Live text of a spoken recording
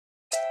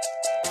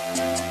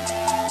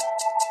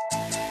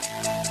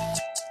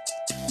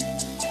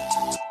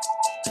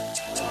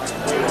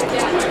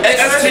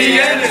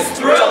STN is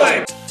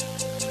thrilling!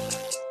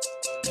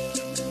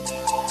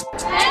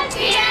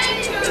 STN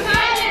is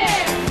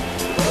competitive!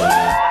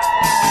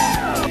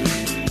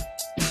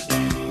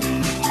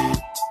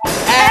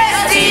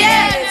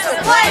 STN is the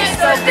place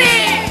to be!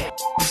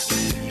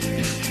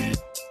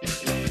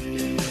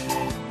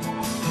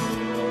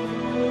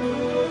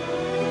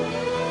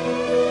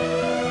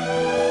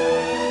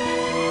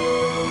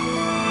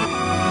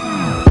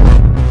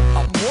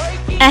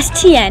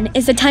 STN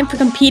is a time for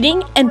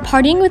competing and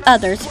partying with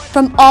others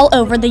from all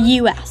over the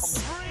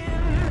U.S.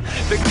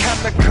 The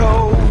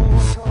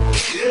chemicals.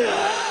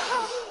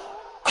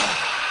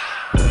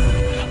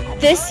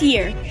 This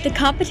year, the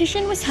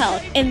competition was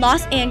held in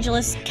Los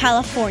Angeles,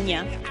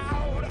 California.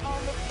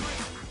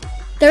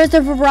 There is a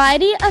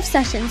variety of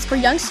sessions for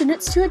young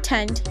students to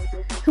attend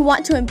who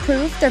want to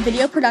improve their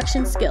video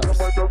production skills.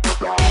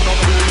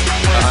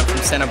 I'm from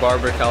Santa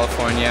Barbara,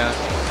 California.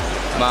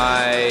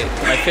 My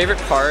favorite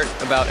part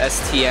about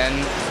STN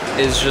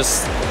is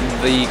just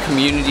the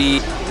community.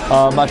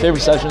 My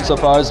favorite session so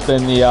far has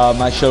been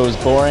my show is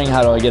boring,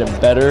 how do I get it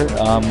better?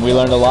 We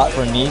learned a lot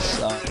from Nice.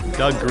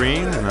 Doug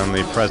Green, and I'm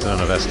the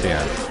president of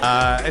STN.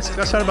 It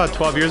got started about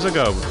 12 years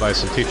ago by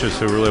some teachers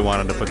who really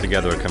wanted to put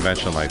together a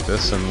convention like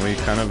this, and we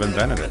kind of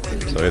invented it.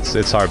 So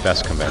it's our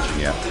best convention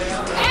yet.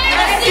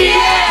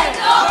 STN!